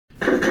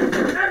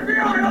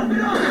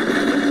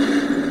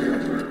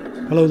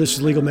Hello, this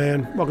is Legal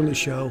Man. Welcome to the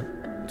show.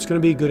 It's going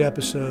to be a good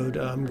episode.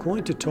 I'm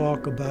going to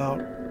talk about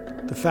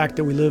the fact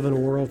that we live in a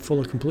world full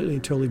of completely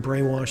and totally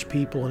brainwashed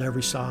people on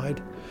every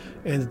side,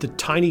 and that the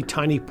tiny,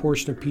 tiny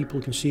portion of people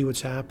who can see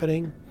what's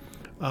happening,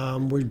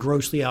 we're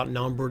grossly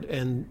outnumbered,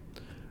 and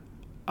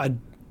I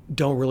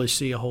don't really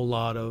see a whole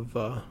lot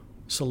of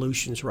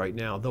solutions right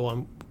now, though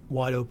I'm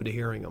wide open to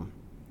hearing them.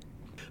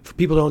 For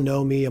people who don't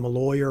know me, I'm a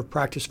lawyer,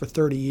 practiced for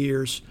 30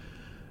 years.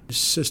 The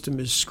system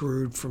is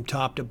screwed from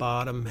top to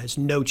bottom, has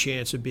no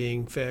chance of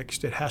being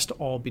fixed. It has to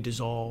all be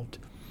dissolved.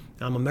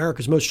 I'm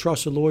America's most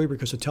trusted lawyer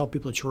because I tell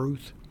people the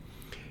truth.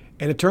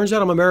 And it turns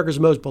out I'm America's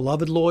most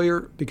beloved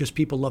lawyer because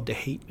people love to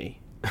hate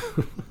me.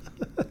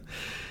 All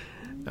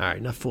right,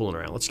 enough fooling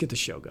around. Let's get the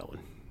show going.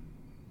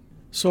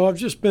 So I've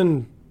just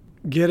been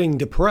getting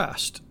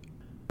depressed.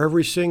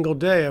 Every single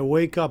day I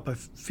wake up, I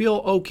feel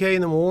okay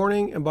in the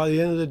morning, and by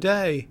the end of the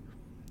day,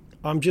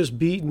 I'm just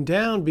beaten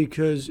down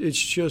because it's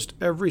just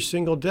every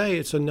single day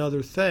it's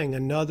another thing,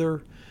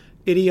 another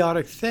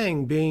idiotic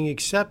thing being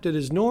accepted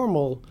as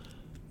normal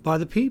by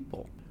the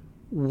people.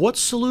 What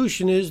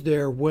solution is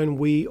there when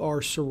we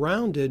are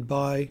surrounded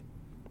by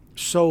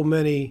so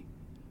many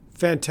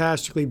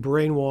fantastically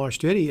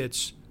brainwashed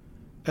idiots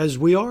as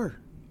we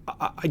are?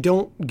 I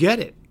don't get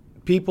it.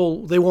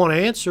 People, they want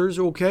answers.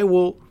 Okay,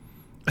 well,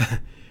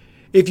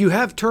 if you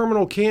have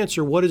terminal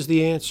cancer, what is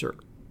the answer?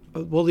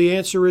 Well, the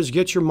answer is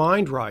get your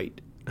mind right.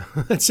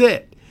 That's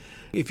it.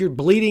 If you're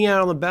bleeding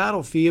out on the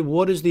battlefield,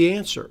 what is the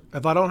answer?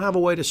 If I don't have a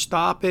way to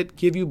stop it,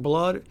 give you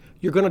blood,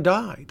 you're going to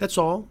die. That's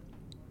all.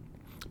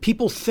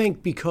 People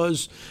think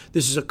because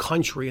this is a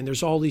country and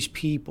there's all these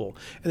people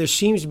and there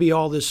seems to be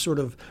all this sort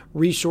of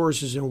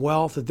resources and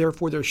wealth that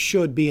therefore there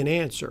should be an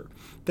answer.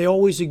 They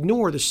always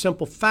ignore the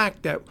simple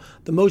fact that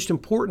the most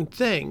important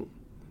thing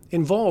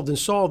involved in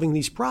solving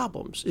these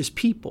problems is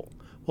people.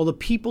 Well, the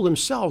people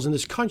themselves in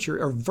this country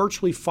are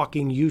virtually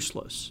fucking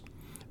useless.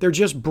 They're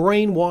just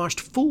brainwashed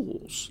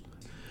fools.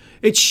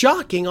 It's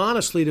shocking,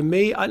 honestly, to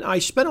me. I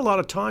spent a lot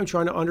of time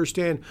trying to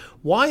understand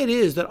why it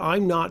is that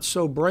I'm not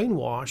so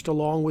brainwashed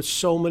along with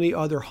so many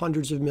other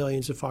hundreds of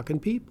millions of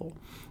fucking people.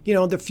 You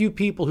know, the few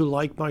people who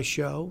like my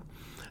show,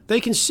 they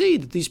can see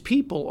that these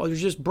people are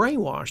just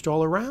brainwashed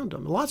all around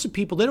them. Lots of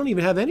people, they don't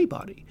even have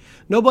anybody.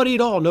 Nobody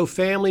at all, no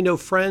family, no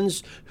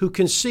friends who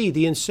can see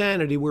the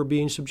insanity we're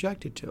being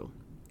subjected to.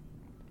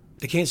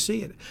 They can't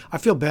see it. I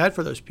feel bad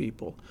for those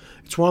people.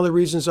 It's one of the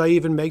reasons I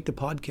even make the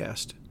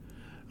podcast.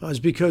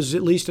 Is because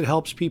at least it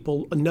helps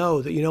people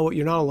know that, you know what,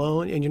 you're not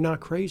alone and you're not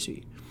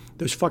crazy.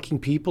 Those fucking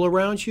people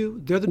around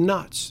you, they're the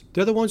nuts.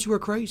 They're the ones who are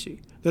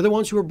crazy. They're the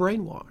ones who are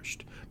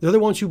brainwashed. They're the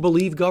ones who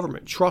believe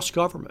government, trust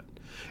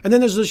government. And then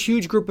there's this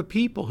huge group of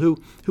people who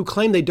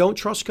claim they don't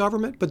trust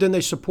government, but then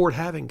they support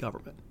having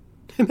government.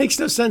 It makes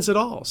no sense at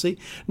all. See,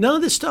 none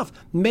of this stuff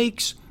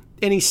makes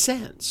any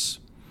sense.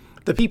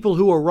 The people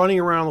who are running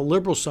around the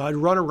liberal side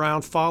run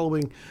around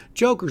following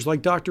jokers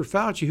like Dr.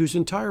 Fauci, whose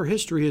entire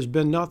history has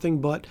been nothing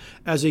but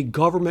as a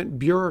government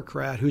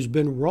bureaucrat who's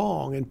been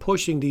wrong in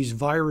pushing these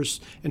virus,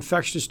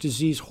 infectious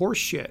disease horse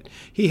shit.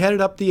 He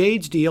headed up the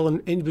AIDS deal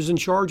and was in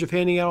charge of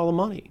handing out all the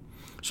money.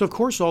 So, of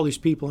course, all these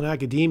people in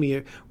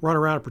academia run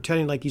around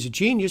pretending like he's a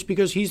genius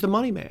because he's the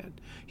money man.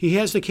 He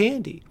has the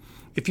candy.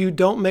 If you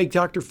don't make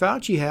Dr.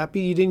 Fauci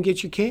happy, you didn't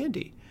get your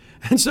candy.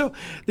 And so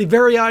the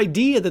very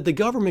idea that the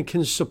government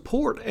can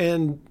support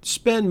and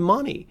spend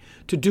money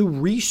to do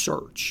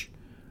research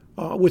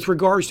with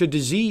regards to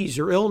disease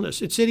or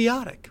illness, it's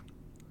idiotic.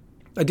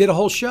 I did a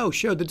whole showed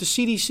that the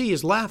CDC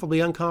is laughably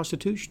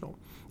unconstitutional.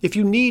 If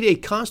you need a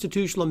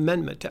constitutional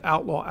amendment to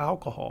outlaw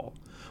alcohol,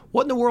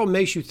 what in the world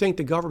makes you think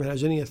the government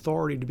has any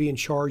authority to be in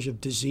charge of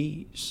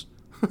disease?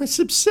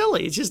 It's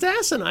silly. It's just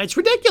asinine. It's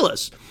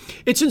ridiculous.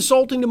 It's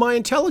insulting to my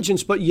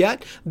intelligence, but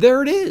yet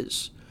there it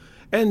is.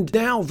 And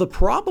now the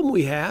problem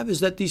we have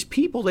is that these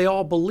people, they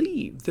all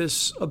believe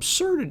this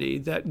absurdity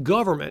that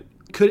government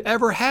could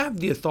ever have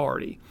the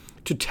authority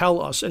to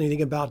tell us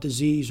anything about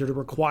disease or to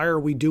require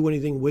we do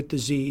anything with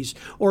disease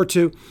or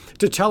to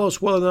tell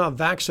us whether or not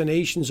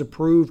vaccination's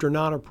approved or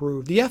not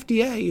approved. The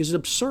FDA is an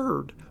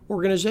absurd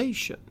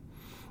organization.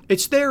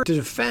 It's there to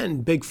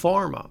defend big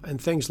pharma and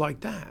things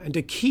like that and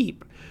to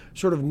keep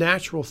sort of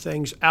natural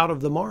things out of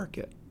the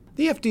market.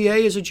 The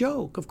FDA is a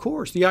joke, of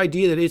course. The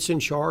idea that it's in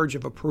charge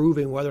of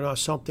approving whether or not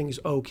something's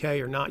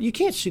okay or not. You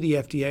can't sue the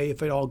FDA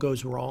if it all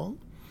goes wrong.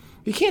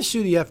 You can't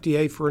sue the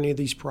FDA for any of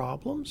these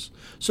problems.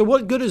 So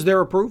what good is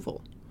their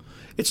approval?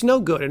 It's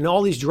no good. And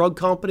all these drug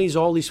companies,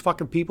 all these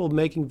fucking people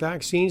making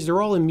vaccines,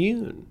 they're all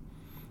immune.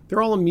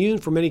 They're all immune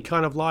from any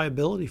kind of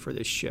liability for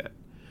this shit.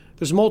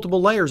 There's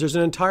multiple layers. There's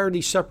an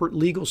entirely separate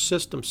legal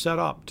system set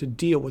up to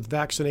deal with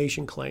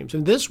vaccination claims.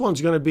 And this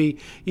one's going to be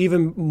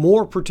even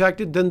more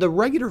protected than the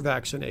regular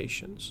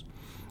vaccinations.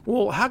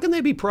 Well, how can they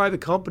be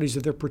private companies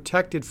if they're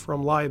protected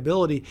from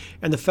liability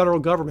and the federal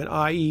government,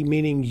 i.e.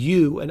 meaning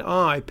you and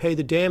I, pay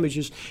the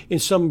damages in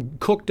some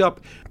cooked up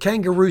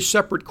kangaroo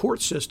separate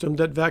court system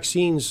that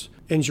vaccines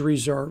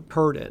injuries are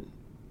heard in?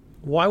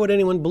 Why would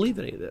anyone believe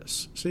any of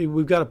this? See,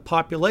 we've got a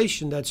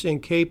population that's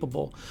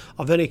incapable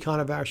of any kind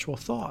of actual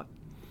thought.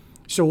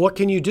 So what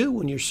can you do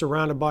when you're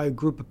surrounded by a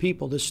group of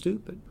people this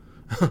stupid?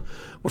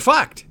 We're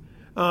fucked.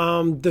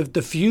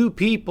 The few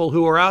people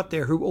who are out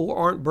there who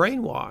aren't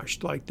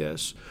brainwashed like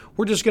this,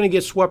 we're just going to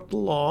get swept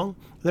along,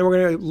 and then we're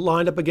going to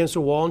line up against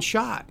a wall and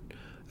shot.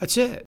 That's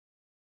it.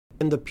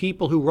 And the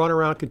people who run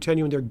around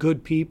continuing they're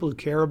good people who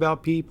care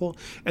about people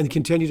and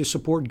continue to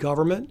support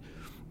government,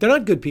 they're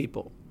not good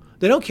people.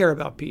 They don't care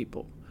about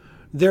people.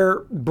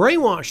 They're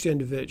brainwashed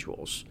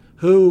individuals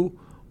who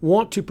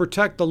want to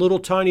protect the little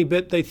tiny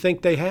bit they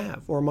think they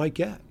have or might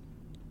get.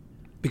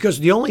 Because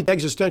the only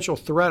existential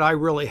threat I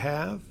really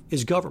have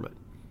is government.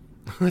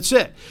 That's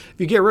it. If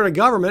you get rid of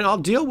government, I'll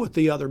deal with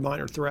the other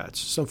minor threats.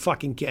 Some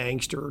fucking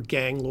gangster or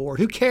gang lord.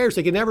 Who cares?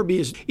 They can never be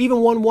even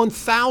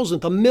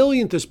 1/1000th, a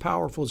millionth as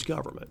powerful as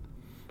government.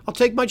 I'll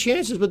take my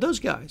chances with those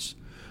guys.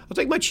 I'll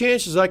take my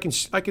chances. I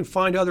can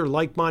find other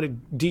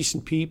like-minded,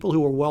 decent people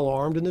who are well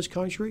armed in this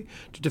country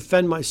to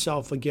defend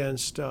myself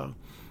against the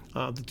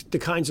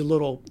kinds of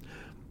little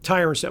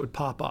tyrants that would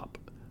pop up.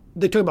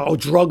 They talk about,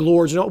 drug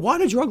lords. And all. Why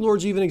do drug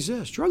lords even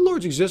exist? Drug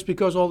lords exist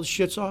because all this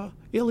shit's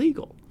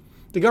illegal.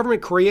 The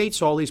government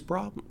creates all these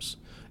problems.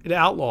 It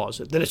outlaws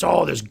it. Then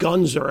there's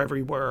guns are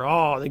everywhere.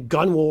 The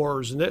gun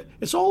wars. And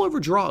it's all over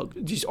drugs.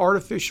 These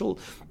artificial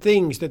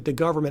things that the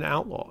government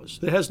outlaws.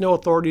 It has no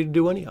authority to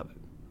do any of it.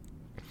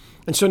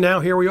 And so now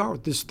here we are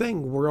with this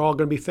thing. We're all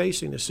going to be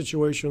facing this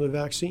situation with the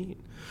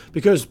vaccine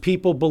because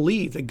people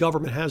believe that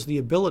government has the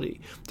ability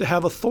to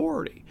have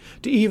authority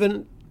to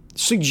even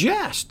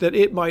suggest that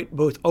it might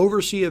both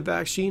oversee a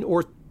vaccine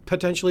or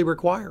potentially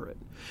require it.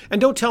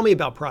 And don't tell me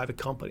about private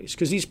companies,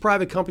 because these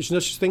private companies, no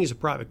such thing as a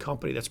private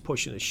company that's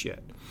pushing this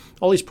shit.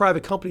 All these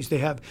private companies, they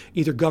have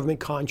either government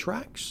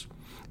contracts,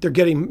 they're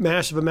getting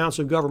massive amounts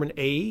of government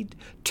aid,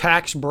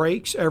 tax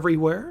breaks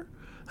everywhere,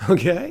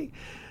 okay?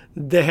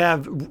 They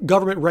have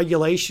government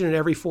regulation in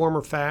every form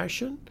or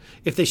fashion.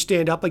 If they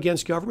stand up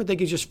against government, they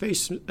could just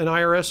face an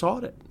IRS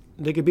audit.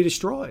 They could be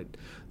destroyed.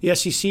 The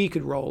SEC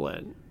could roll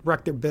in,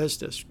 wreck their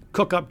business,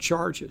 cook up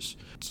charges.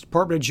 The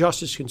Department of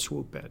Justice can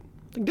swoop in.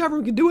 The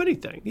government can do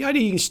anything. The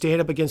idea you can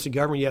stand up against the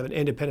government, you have an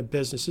independent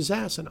business, is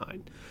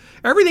asinine.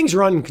 Everything's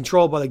run and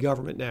controlled by the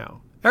government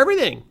now.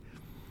 Everything.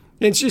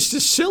 And it's just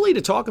silly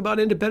to talk about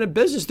independent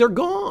business. They're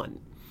gone.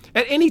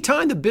 At any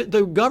time,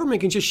 the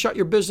government can just shut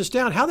your business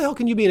down. How the hell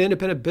can you be an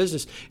independent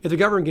business if the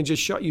government can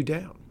just shut you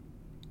down?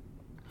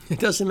 It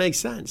doesn't make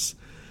sense.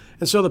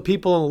 And so the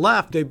people on the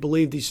left, they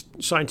believe these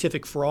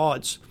scientific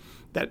frauds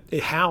that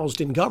it housed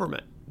in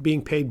government,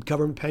 being paid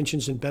government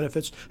pensions and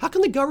benefits. How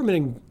can the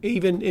government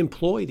even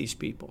employ these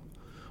people?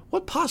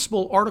 What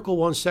possible Article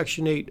 1,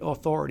 Section 8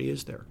 authority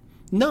is there?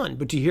 None.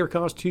 But do you hear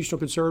constitutional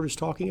conservatives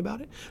talking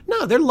about it?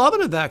 No, they're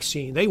loving a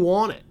vaccine. They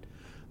want it.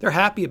 They're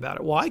happy about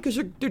it. Why? Because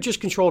they're just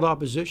controlled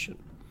opposition.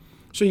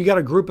 So you got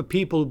a group of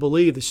people who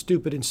believe the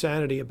stupid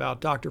insanity about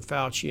Dr.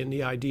 Fauci and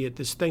the idea of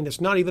this thing that's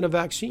not even a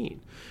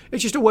vaccine.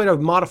 It's just a way to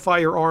modify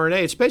your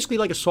RNA. It's basically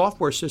like a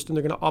software system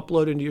they're going to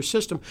upload into your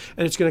system,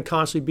 and it's going to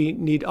constantly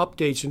need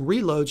updates and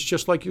reloads,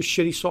 just like your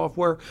shitty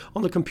software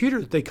on the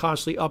computer that they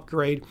constantly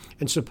upgrade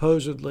and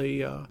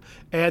supposedly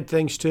add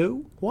things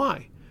to.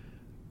 Why?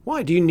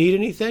 Why? Do you need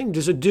anything?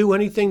 Does it do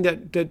anything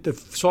that the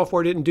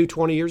software didn't do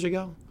 20 years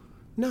ago?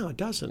 No, it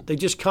doesn't. They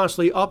just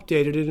constantly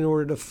updated it in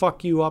order to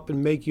fuck you up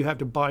and make you have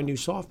to buy new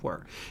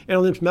software. And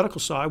on the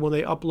medical side, when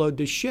they upload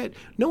this shit,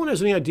 no one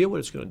has any idea what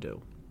it's going to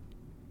do.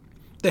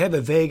 They have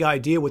a vague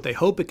idea what they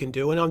hope it can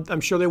do, and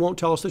I'm sure they won't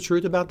tell us the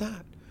truth about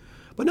that.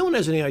 But no one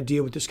has any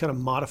idea what this kind of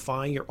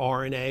modifying your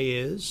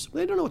RNA is.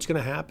 They don't know what's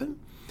going to happen.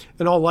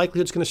 In all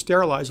likelihood, it's going to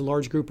sterilize a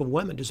large group of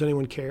women. Does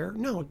anyone care?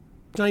 No,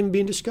 it's not even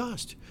being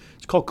discussed.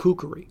 It's called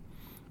kookery.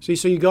 See,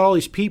 so you got all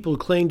these people who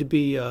claim to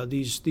be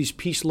these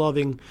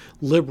peace-loving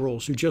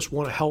liberals who just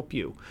want to help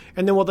you.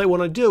 And then what they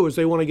want to do is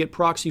they want to get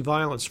proxy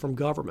violence from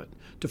government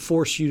to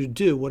force you to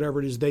do whatever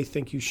it is they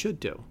think you should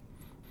do.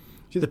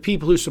 See, the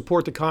people who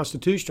support the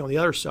Constitution on the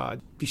other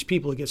side, these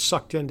people who get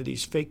sucked into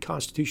these fake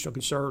constitutional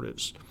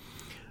conservatives,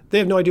 they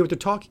have no idea what they're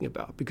talking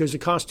about because the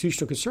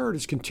constitutional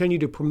conservatives continue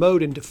to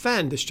promote and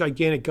defend this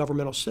gigantic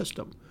governmental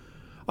system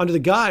under the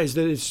guise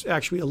that it's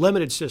actually a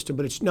limited system,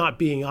 but it's not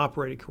being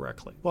operated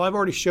correctly. Well, I've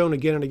already shown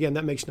again and again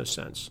that makes no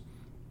sense.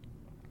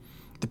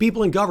 The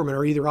people in government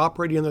are either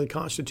operating under the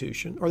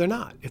Constitution or they're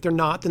not. If they're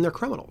not, then they're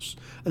criminals,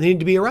 and they need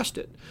to be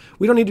arrested.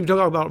 We don't need to be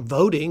talking about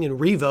voting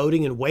and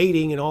re-voting and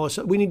waiting and all this.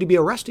 We need to be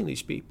arresting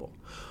these people.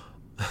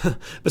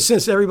 But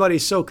since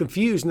everybody's so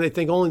confused and they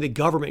think only the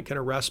government can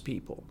arrest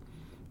people,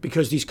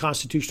 because these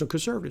constitutional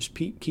conservatives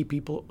keep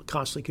people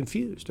constantly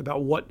confused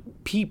about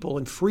what people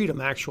and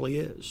freedom actually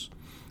is.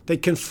 They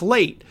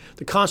conflate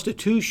the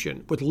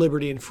Constitution with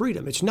liberty and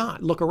freedom. It's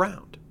not. Look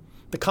around.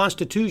 The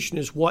Constitution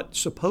is what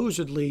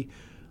supposedly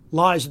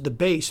lies at the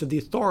base of the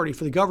authority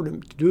for the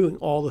government doing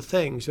all the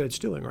things that it's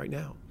doing right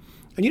now.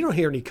 And you don't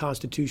hear any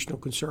constitutional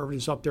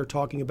conservatives up there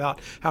talking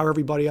about how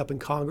everybody up in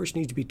Congress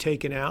needs to be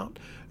taken out,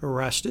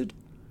 arrested.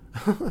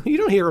 You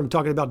don't hear them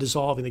talking about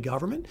dissolving the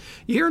government.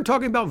 You hear them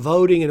talking about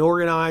voting and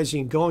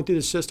organizing and going through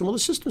the system. Well, the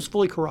system's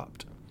fully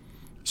corrupt.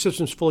 The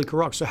system's fully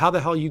corrupt. So how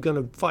the hell are you going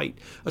to fight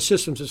a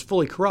system that's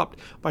fully corrupt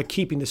by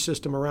keeping the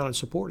system around and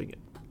supporting it?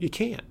 You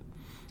can't.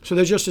 So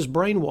they're just as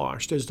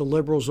brainwashed as the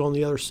liberals on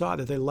the other side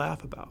that they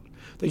laugh about.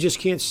 They just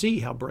can't see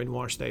how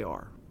brainwashed they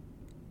are.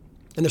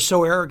 And they're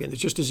so arrogant. They're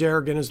just as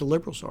arrogant as the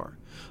liberals are.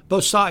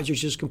 Both sides are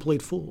just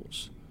complete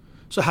fools.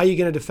 So how are you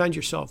going to defend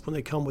yourself when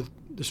they come with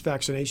this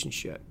vaccination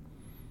shit?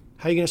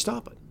 How are you going to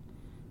stop it?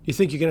 You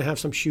think you're going to have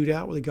some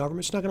shootout with the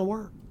government? It's not going to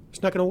work.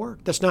 It's not going to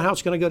work. That's not how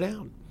it's going to go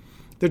down.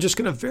 They're just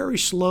going to very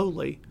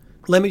slowly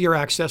limit your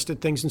access to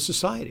things in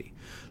society.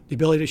 The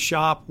ability to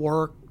shop,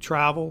 work,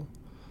 travel,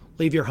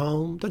 leave your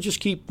home. They'll just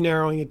keep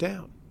narrowing it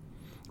down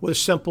with a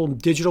simple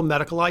digital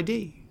medical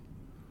ID.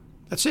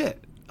 That's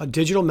it. A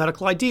digital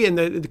medical ID. And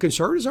the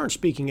conservatives aren't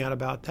speaking out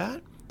about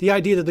that. The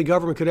idea that the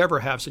government could ever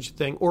have such a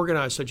thing,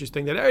 organize such a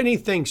thing, that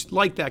anything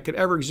like that could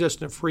ever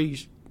exist in a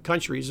free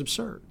country is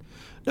absurd.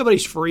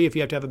 Nobody's free if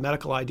you have to have a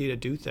medical ID to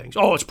do things.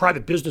 Oh, it's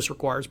private business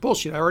requires.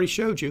 Bullshit. I already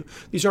showed you.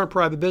 These aren't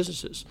private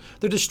businesses.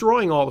 They're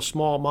destroying all the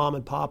small mom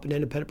and pop and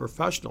independent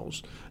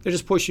professionals. They're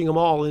just pushing them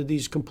all into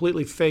these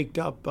completely faked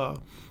up,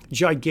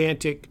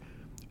 gigantic,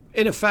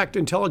 in effect,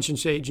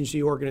 intelligence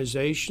agency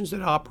organizations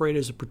that operate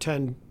as a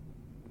pretend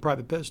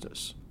private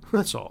business.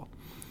 That's all.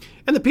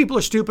 And the people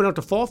are stupid enough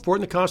to fall for it,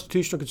 and the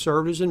constitutional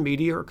conservatives and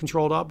media are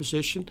controlled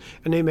opposition,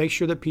 and they make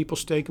sure that people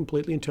stay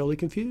completely and totally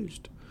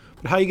confused.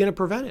 But how are you going to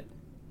prevent it?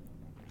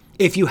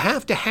 If you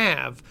have to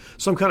have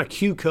some kind of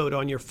Q code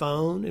on your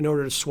phone in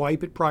order to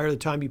swipe it prior to the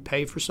time you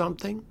pay for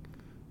something,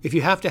 if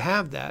you have to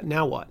have that,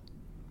 now what?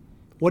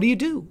 What do you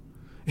do?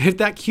 If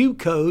that Q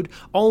code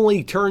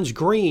only turns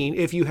green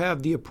if you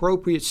have the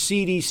appropriate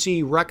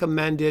CDC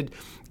recommended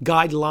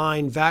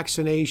guideline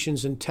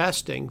vaccinations and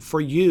testing for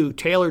you,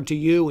 tailored to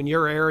you and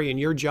your area and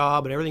your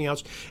job and everything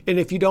else, and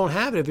if you don't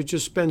have it, if it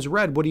just spins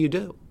red, what do you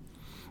do?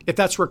 If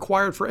that's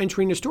required for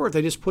entering the store, if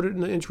they just put it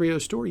in the entry of the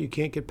store, you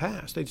can't get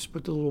past. They just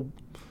put the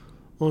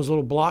one of those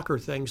little blocker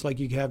things like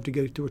you have to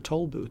go through a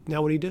toll booth.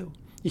 Now what do?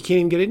 You can't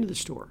even get into the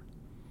store.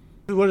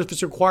 What if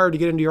it's required to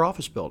get into your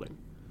office building?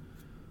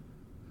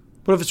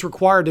 What if it's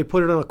required they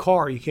put it on a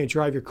car? You can't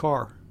drive your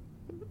car.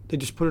 They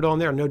just put it on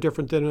there. No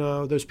different than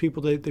those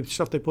people, the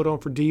stuff they put on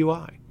for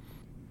DUI.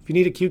 If you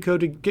need a Q code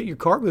to get your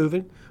car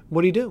moving,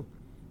 what do?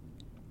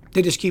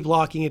 They just keep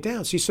locking it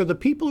down. See, so the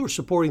people who are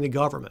supporting the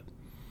government,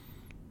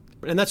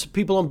 and that's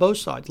people on both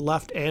sides,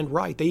 left and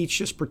right, they each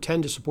just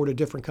pretend to support a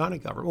different kind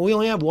of government. Well, we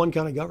only have one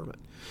kind of government.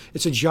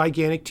 It's a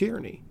gigantic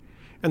tyranny.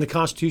 And the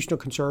constitutional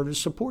conservatives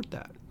support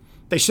that.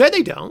 They say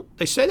they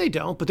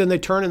don't, but then they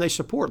turn and they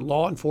support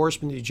law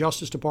enforcement, the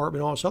Justice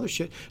Department, all this other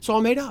shit. It's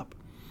all made up.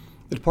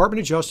 The Department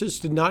of Justice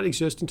did not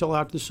exist until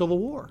after the Civil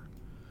War.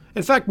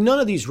 In fact, none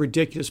of these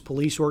ridiculous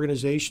police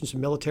organizations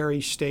and military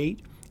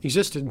state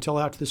existed until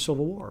after the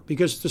Civil War,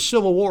 because the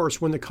Civil War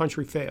is when the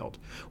country failed.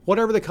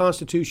 Whatever the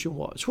Constitution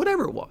was,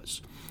 whatever it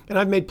was. And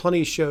I've made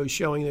plenty of shows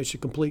showing it's a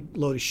complete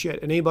load of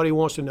shit. And anybody who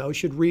wants to know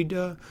should read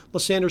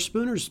Lysander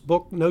Spooner's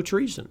book, No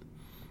Treason.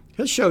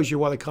 It shows you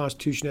why the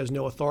Constitution has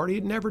no authority.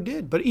 It never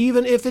did. But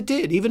even if it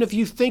did, even if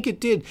you think it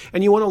did,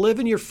 and you want to live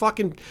in your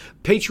fucking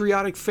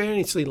patriotic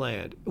fantasy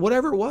land,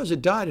 whatever it was,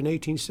 it died in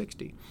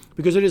 1860.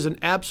 Because it is an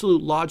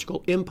absolute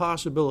logical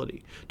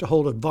impossibility to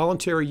hold a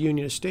voluntary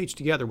union of states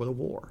together with a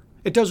war.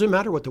 It doesn't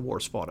matter what the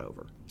war's fought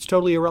over. It's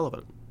totally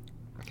irrelevant.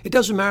 It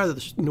doesn't matter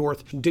that the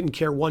North didn't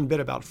care one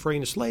bit about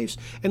freeing the slaves,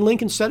 and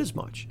Lincoln said as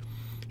much.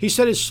 He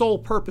said his sole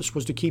purpose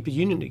was to keep the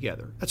Union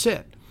together. That's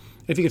it.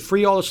 If he could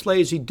free all the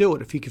slaves, he'd do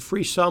it. If he could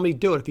free some, he'd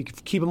do it. If he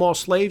could keep them all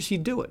slaves,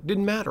 he'd do it. It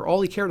didn't matter.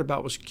 All he cared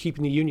about was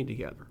keeping the Union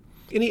together.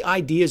 Any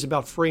ideas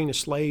about freeing the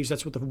slaves,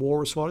 that's what the war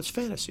was fought, it's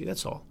fantasy,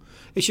 that's all.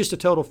 It's just a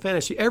total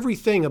fantasy.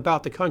 Everything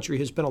about the country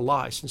has been a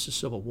lie since the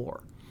Civil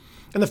War.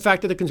 And the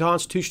fact that the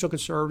constitutional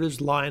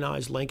conservatives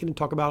lionize Lincoln and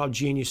talk about how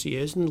genius he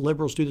is, and the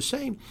liberals do the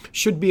same,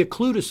 should be a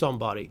clue to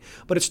somebody.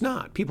 But it's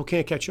not. People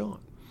can't catch on.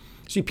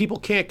 See, people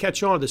can't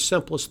catch on to the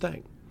simplest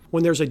thing.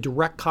 When there's a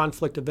direct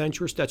conflict of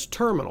interest, that's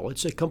terminal.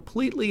 It's a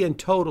completely and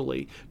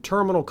totally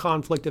terminal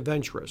conflict of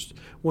interest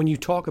when you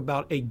talk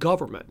about a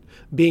government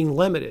being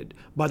limited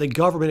by the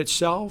government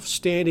itself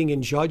standing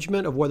in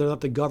judgment of whether or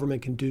not the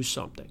government can do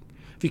something.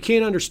 If you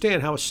can't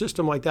understand how a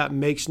system like that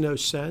makes no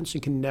sense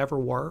and can never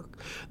work,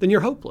 then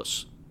you're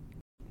hopeless.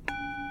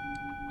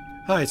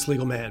 Hi, it's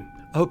Legal Man.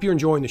 I hope you're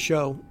enjoying the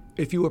show.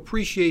 If you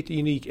appreciate the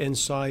unique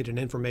insight and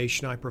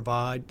information I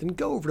provide, then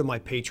go over to my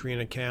Patreon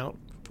account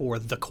for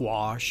The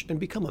Quash and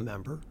become a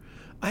member.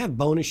 I have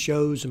bonus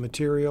shows and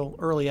material,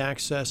 early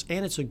access,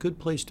 and it's a good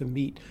place to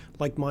meet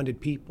like-minded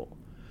people.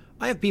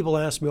 I have people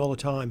ask me all the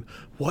time,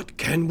 what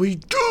can we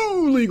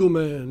do, Legal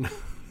Man?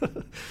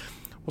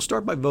 Well,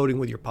 start by voting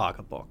with your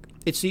pocketbook.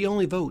 It's the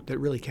only vote that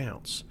really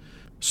counts.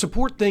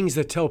 Support things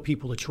that tell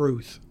people the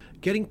truth.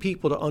 Getting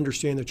people to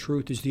understand the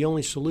truth is the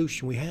only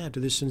solution we have to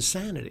this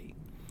insanity.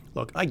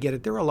 Look, I get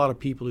it. There are a lot of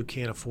people who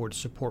can't afford to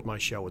support my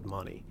show with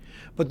money.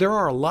 But there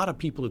are a lot of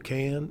people who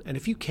can. And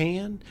if you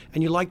can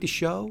and you like the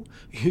show,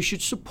 you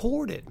should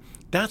support it.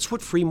 That's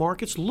what free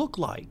markets look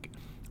like.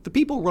 The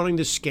people running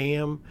this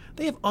scam,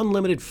 they have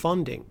unlimited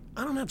funding.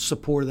 I don't have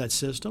support of that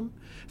system.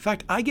 In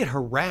fact, I get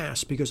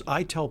harassed because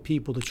I tell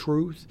people the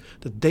truth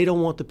that they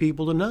don't want the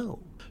people to know.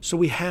 So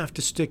we have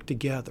to stick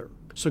together.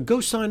 So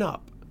go sign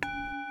up.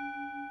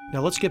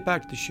 Now let's get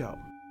back to the show.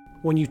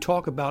 When you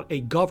talk about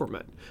a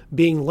government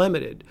being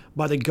limited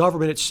by the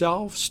government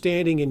itself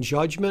standing in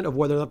judgment of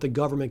whether or not the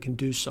government can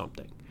do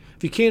something.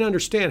 If you can't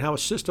understand how a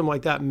system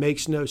like that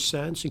makes no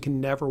sense and can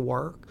never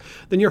work,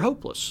 then you're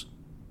hopeless.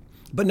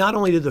 But not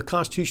only do the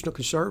constitutional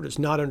conservatives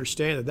not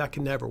understand that that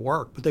can never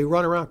work, but they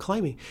run around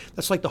claiming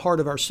that's like the heart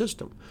of our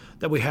system,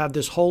 that we have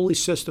this holy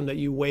system that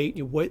you wait,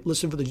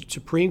 listen for the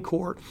Supreme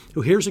Court,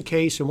 who hears a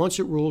case, and once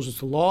it rules, it's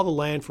the law of the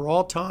land for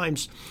all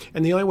times,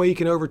 and the only way you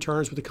can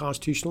overturn is with a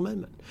constitutional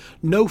amendment.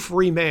 No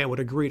free man would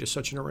agree to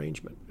such an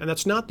arrangement, and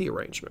that's not the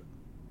arrangement.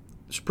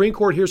 The Supreme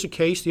Court hears a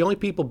case. The only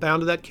people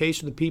bound to that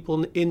case are the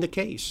people in the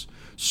case,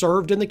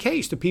 served in the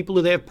case, the people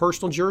who they have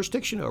personal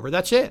jurisdiction over.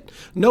 That's it.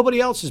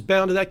 Nobody else is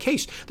bound to that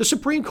case. The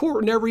Supreme Court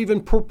would never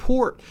even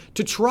purport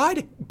to try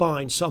to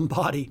bind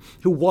somebody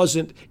who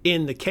wasn't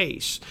in the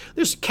case.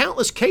 There's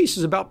countless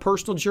cases about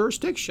personal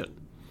jurisdiction,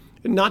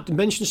 not to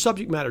mention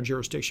subject matter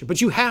jurisdiction.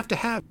 But you have to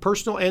have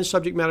personal and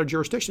subject matter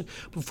jurisdiction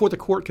before the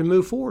court can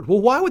move forward.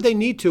 Well, why would they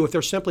need to if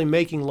they're simply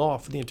making law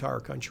for the entire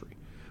country?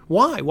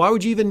 Why? Why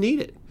would you even need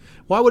it?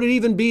 Why would it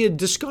even be a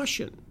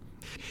discussion?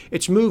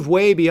 It's moved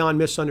way beyond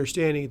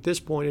misunderstanding at this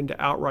point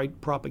into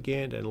outright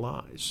propaganda and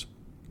lies.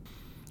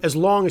 As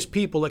long as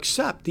people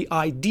accept the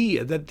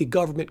idea that the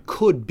government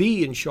could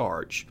be in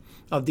charge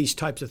of these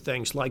types of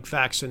things like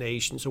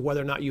vaccinations, or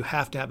whether or not you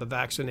have to have a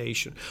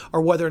vaccination,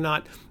 or whether or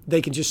not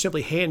they can just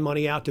simply hand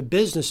money out to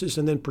businesses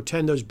and then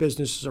pretend those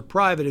businesses are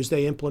private as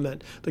they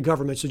implement the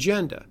government's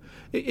agenda.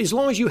 As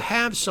long as you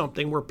have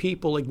something where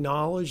people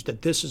acknowledge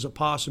that this is a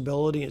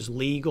possibility, is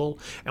legal,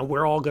 and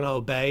we're all going to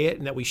obey it,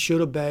 and that we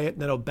should obey it,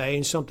 and that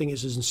obeying something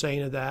is as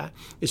insane as that,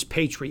 is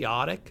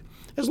patriotic,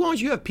 as long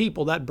as you have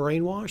people that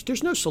brainwashed,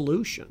 there's no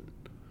solution.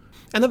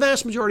 And the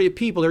vast majority of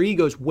people, their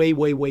ego is way,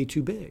 way, way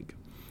too big.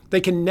 They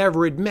can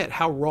never admit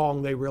how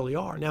wrong they really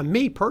are. Now,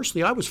 me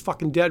personally, I was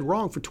fucking dead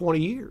wrong for 20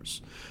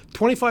 years.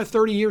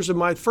 30 years of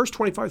my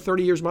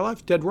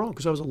life, dead wrong,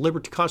 because I was a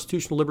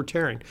constitutional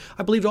libertarian.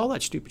 I believed all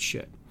that stupid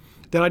shit.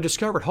 Then I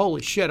discovered,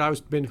 holy shit, I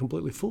was being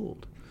completely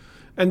fooled.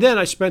 And then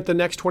I spent the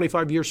next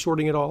 25 years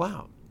sorting it all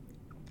out.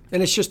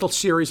 And it's just a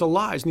series of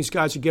lies. And these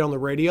guys that get on the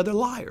radio, they're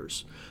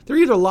liars. They're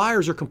either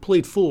liars or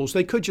complete fools.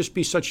 They could just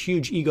be such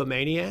huge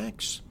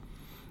egomaniacs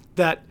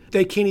that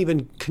they can't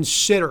even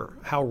consider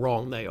how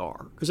wrong they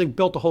are because they've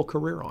built a whole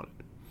career on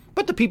it.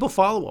 But the people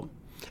follow them.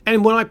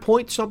 And when I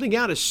point something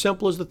out as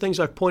simple as the things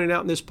I've pointed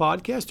out in this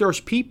podcast, there's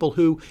people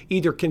who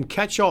either can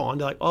catch on,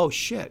 they're like, oh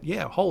shit,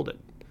 yeah, hold it.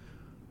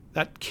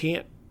 That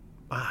can't,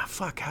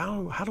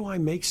 how do I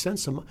make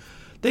sense of it?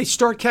 They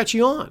start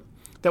catching on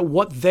that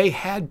what they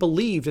had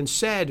believed and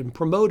said and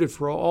promoted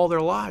for all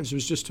their lives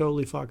was just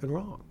totally fucking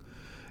wrong.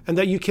 And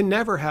that you can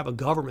never have a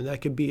government that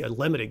could be a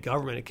limited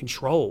government and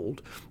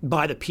controlled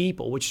by the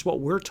people, which is what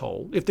we're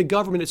told, if the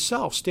government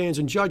itself stands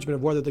in judgment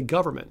of whether the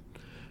government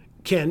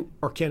can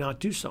or cannot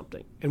do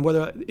something and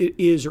whether it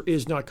is or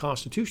is not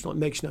constitutional. It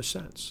makes no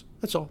sense.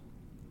 That's all.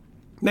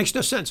 It makes no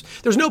sense.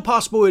 There's no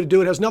possible way to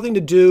do it. It has nothing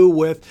to do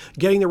with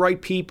getting the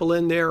right people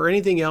in there or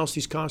anything else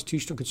these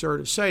constitutional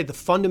conservatives say. The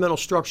fundamental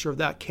structure of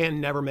that can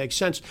never make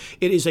sense.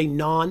 It is a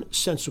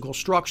nonsensical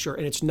structure,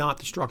 and it's not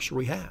the structure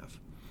we have.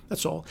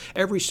 That's all.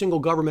 Every single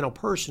governmental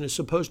person is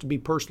supposed to be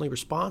personally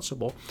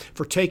responsible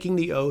for taking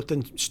the oath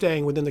and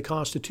staying within the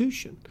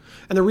Constitution.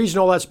 And the reason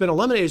all that's been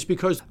eliminated is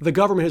because the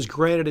government has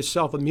granted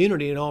itself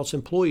immunity and all its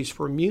employees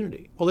for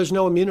immunity. Well, there's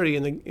no immunity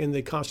in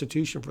the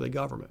Constitution for the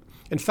government.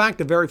 In fact,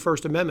 the very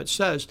First Amendment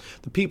says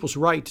the people's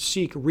right to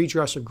seek a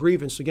redress of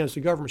grievance against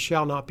the government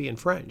shall not be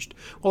infringed.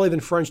 Well, they've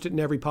infringed it in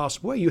every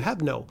possible way. You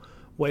have no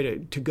way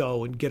to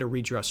go and get a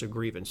redress of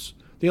grievance.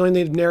 The only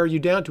thing they've narrowed you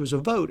down to is a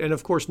vote. And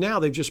of course, now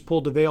they've just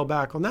pulled the veil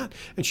back on that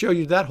and show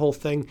you that whole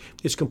thing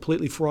is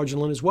completely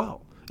fraudulent as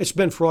well. It's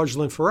been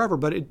fraudulent forever,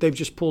 but they've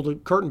just pulled the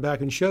curtain back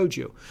and showed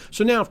you.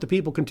 So now if the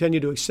people continue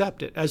to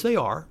accept it, as they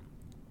are,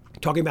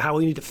 talking about how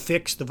we need to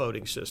fix the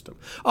voting system.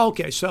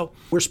 Okay, so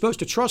we're supposed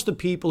to trust the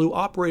people who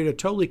operate a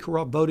totally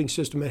corrupt voting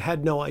system and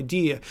had no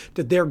idea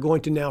that they're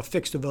going to now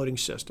fix the voting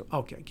system.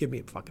 Okay, give me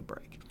a fucking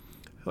break.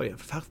 Oh yeah,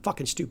 how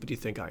fucking stupid do you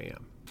think I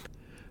am?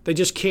 They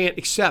just can't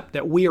accept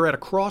that we are at a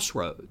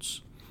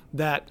crossroads,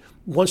 that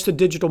once the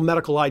digital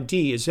medical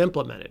ID is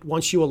implemented,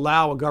 once you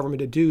allow a government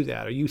to do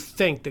that, or you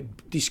think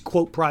that these,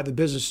 quote, private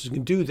businesses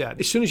can do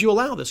that, as soon as you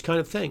allow this kind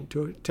of thing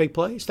to take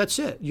place, that's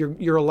it.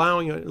 You're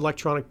allowing an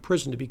electronic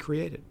prison to be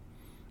created.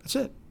 That's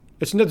it.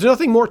 There's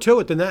nothing more to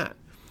it than that.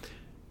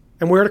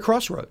 And we're at a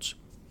crossroads.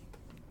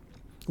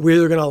 We're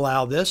either going to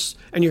allow this,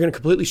 and you're going to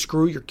completely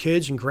screw your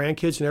kids and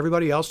grandkids and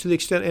everybody else to the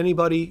extent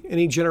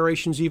any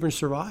generations even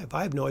survive.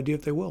 I have no idea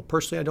if they will.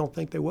 Personally, I don't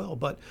think they will.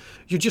 But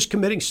you're just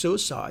committing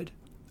suicide.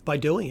 by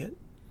doing it,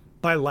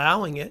 by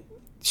allowing it.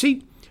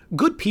 See,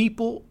 good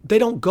people, they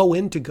don't go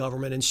into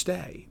government and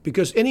stay,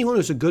 because anyone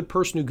who's a good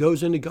person who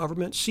goes into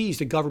government sees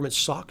the government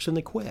sucks and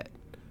they quit.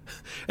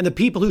 And the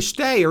people who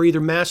stay are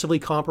either massively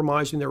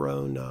compromising their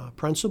own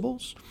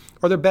principles,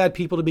 or they're bad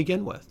people to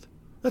begin with.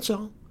 That's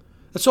all.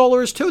 That's all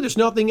there is to it. There's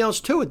nothing else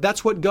to it.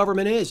 That's what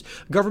government is.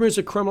 Government is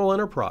a criminal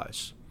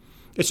enterprise.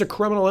 It's a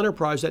criminal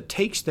enterprise that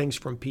takes things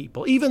from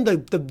people. Even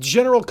the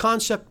general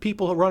concept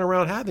people run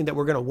around having that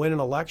we're going to win an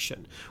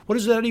election. What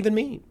does that even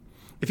mean?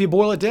 If you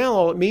boil it down,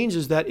 all it means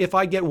is that if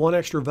I get one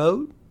extra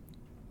vote,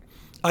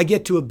 I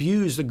get to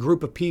abuse the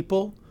group of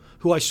people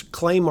who I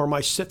claim are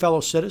my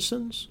fellow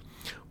citizens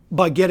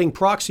by getting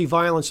proxy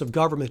violence of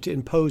government to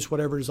impose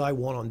whatever it is I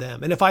want on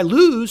them. And if I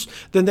lose,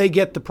 then they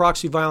get the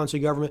proxy violence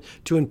of government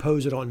to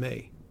impose it on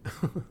me.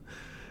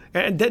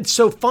 And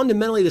so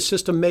fundamentally, the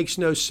system makes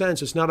no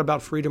sense. It's not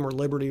about freedom or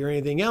liberty or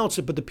anything else,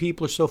 but the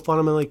people are so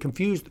fundamentally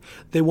confused,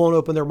 they won't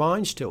open their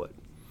minds to it.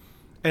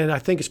 And I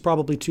think it's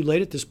probably too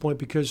late at this point,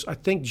 because I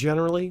think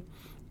generally,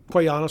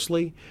 quite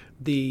honestly,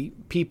 the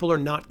people are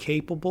not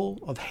capable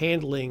of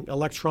handling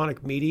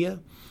electronic media.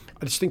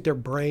 I just think their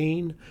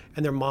brain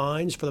and their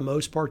minds, for the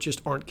most part,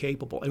 just aren't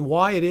capable. And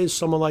why it is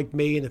someone like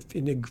me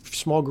in a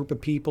small group of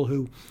people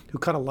who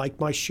kind of like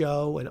my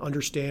show and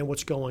understand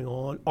what's going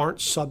on, aren't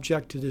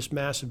subject to this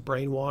massive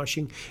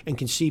brainwashing and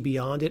can see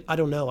beyond it, I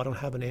don't know. I don't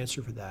have an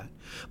answer for that.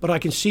 But I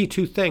can see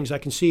two things. I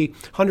can see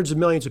hundreds of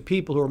millions of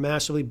people who are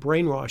massively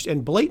brainwashed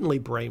and blatantly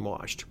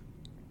brainwashed.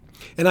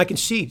 And I can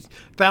see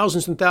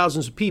thousands and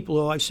thousands of people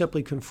who I've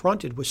simply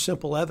confronted with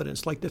simple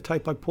evidence, like the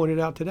type I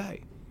pointed out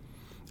today.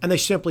 And they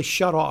simply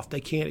shut off. They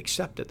can't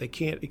accept it. They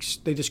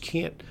just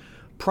can't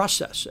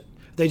process it.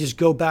 They just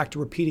go back to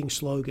repeating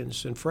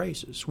slogans and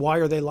phrases. Why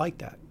are they like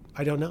that?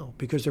 I don't know.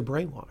 Because they're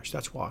brainwashed.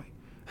 That's why.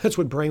 That's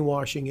what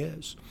brainwashing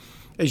is.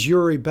 As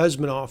Yuri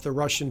Bezmenov, the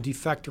Russian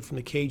defector from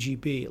the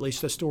KGB, at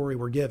least the story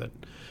we're given,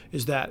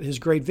 is that his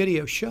great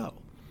video show.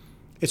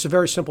 It's a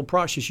very simple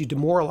process. You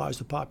demoralize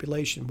the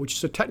population, which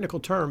is a technical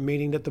term,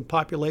 meaning that the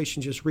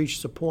population just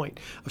reaches a point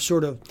of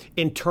sort of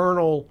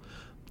internal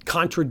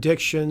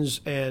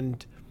contradictions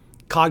and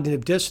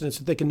cognitive dissonance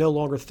that they can no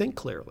longer think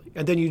clearly.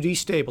 And then you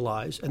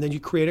destabilize, and then you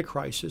create a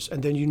crisis,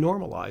 and then you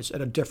normalize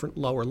at a different,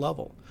 lower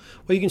level.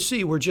 Well, you can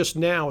see we're just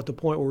now at the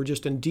point where we're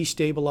just in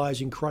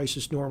destabilizing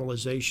crisis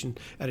normalization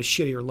at a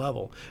shittier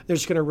level. They're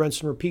just going to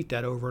rinse and repeat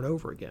that over and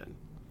over again.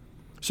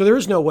 So there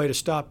is no way to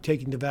stop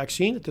taking the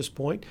vaccine at this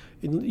point.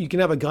 You can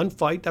have a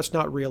gunfight. That's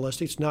not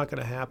realistic. It's not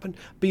going to happen.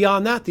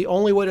 Beyond that, the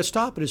only way to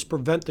stop it is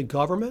prevent the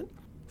government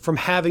from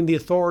having the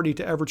authority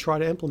to ever try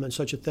to implement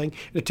such a thing,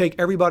 and to take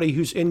everybody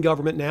who's in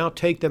government now,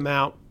 take them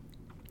out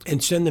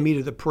and send them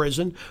either to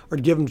prison or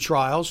give them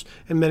trials,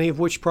 and many of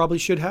which probably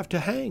should have to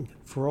hang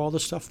for all the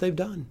stuff they've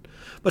done.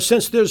 But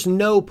since there's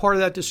no part of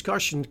that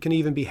discussion can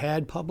even be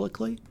had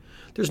publicly,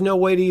 there's no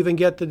way to even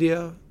get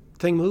the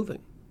thing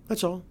moving.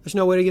 That's all. There's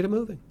no way to get it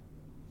moving.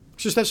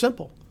 It's just that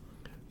simple.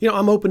 You know,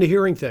 I'm open to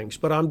hearing things,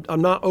 but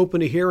I'm not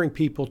open to hearing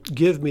people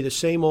give me the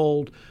same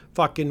old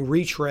fucking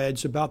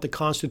retreads about the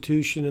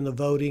Constitution and the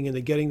voting and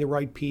the getting the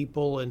right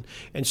people and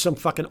some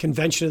fucking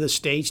convention of the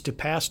states to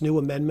pass new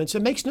amendments.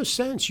 It makes no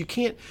sense. You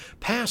can't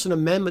pass an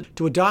amendment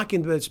to a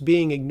document that's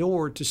being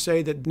ignored to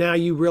say that now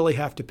you really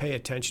have to pay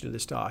attention to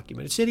this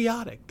document. It's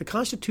idiotic. The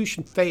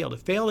Constitution failed. It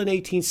failed in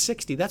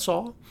 1860. That's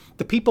all.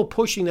 The people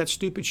pushing that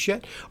stupid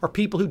shit are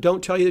people who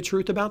don't tell you the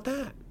truth about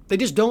that. They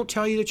just don't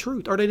tell you the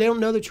truth, or they don't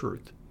know the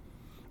truth.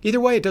 Either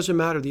way, it doesn't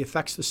matter. The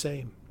effect's the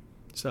same.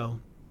 So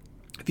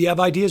if you have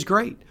ideas,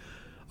 great.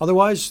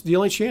 Otherwise, the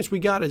only chance we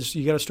got is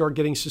you got to start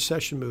getting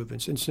secession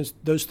movements. And since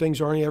those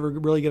things aren't ever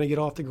really going to get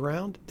off the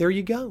ground, there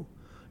you go.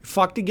 You're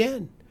fucked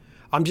again.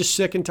 I'm just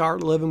sick and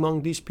tired of living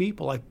among these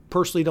people. I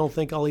personally don't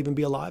think I'll even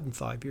be alive in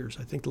 5 years.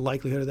 I think the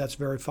likelihood of that's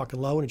very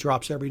fucking low, and it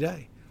drops every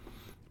day.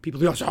 People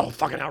go, oh,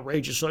 fucking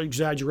outrageous, so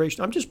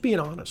exaggeration. I'm just being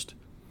honest.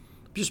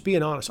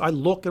 I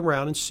look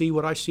around and see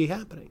what I see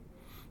happening.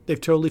 They've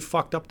totally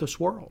fucked up this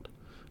world.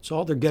 That's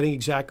all. They're getting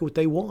exactly what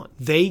they want.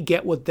 They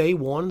get what they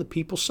want, and the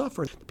people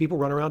suffer. The people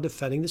run around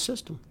defending the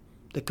system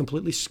that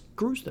completely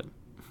screws them.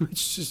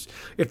 It's just,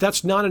 if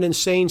that's not an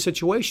insane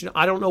situation,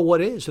 I don't know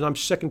what is. And I'm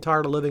sick and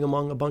tired of living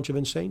among a bunch of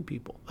insane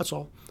people. That's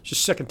all.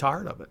 Just sick and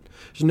tired of it.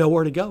 There's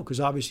nowhere to go because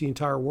obviously the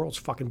entire world's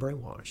fucking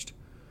brainwashed.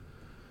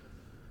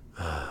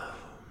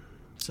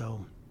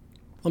 So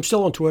I'm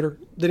still on Twitter.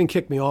 They didn't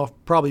kick me off,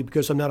 probably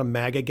because I'm not a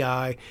MAGA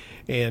guy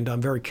and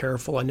I'm very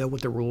careful. I know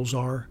what the rules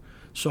are.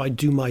 So I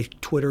do my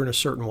Twitter in a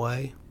certain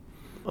way.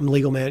 I'm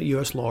Legal Man at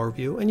U.S. Law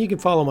Review. And you can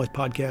follow my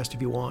podcast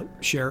if you want.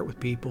 Share it with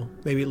people.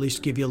 Maybe at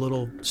least give you a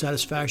little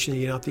satisfaction that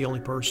you're not the only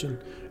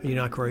person and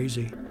you're not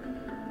crazy.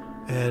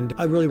 And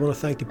I really want to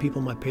thank the people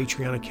on my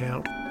Patreon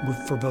account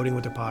for voting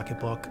with their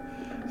pocketbook.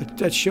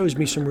 That shows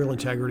me some real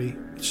integrity.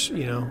 It's,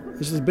 you know,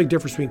 this is a big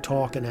difference between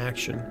talk and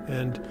action.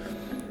 And,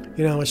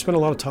 you know, I spend a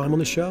lot of time on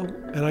the show,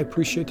 and I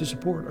appreciate the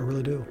support. I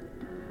really do.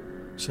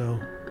 So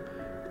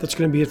that's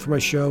going to be it for my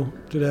show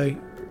today.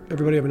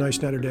 Everybody have a nice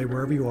night or day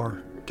wherever you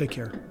are. Take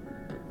care.